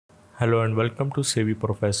Hello and welcome to Savvy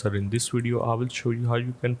Professor. In this video, I will show you how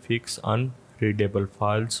you can fix unreadable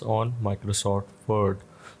files on Microsoft Word.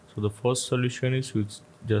 So the first solution is you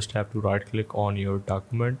just have to right click on your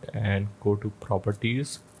document and go to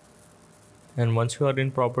properties. And once you are in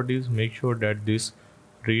properties, make sure that this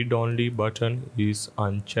read only button is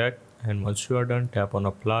unchecked. And once you are done, tap on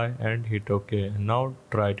apply and hit OK. And now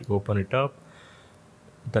try to open it up.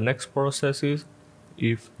 The next process is,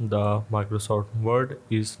 if the Microsoft Word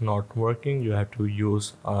is not working, you have to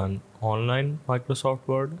use an online Microsoft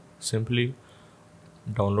Word. Simply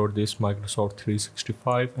download this Microsoft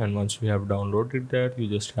 365, and once you have downloaded that, you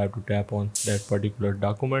just have to tap on that particular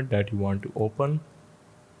document that you want to open.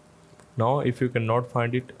 Now if you cannot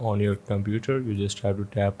find it on your computer, you just have to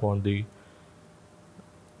tap on the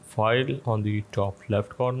file on the top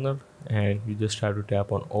left corner and you just have to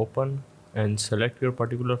tap on open and select your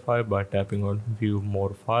particular file by tapping on view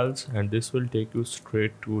more files, and this will take you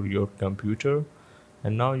straight to your computer.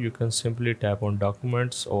 And now you can simply tap on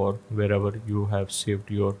documents or wherever you have saved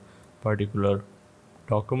your particular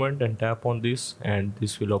document and tap on this, and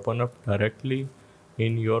this will open up directly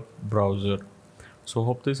in your browser. So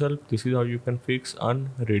hope this helps. This is how you can fix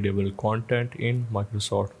unreadable content in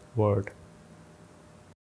Microsoft Word.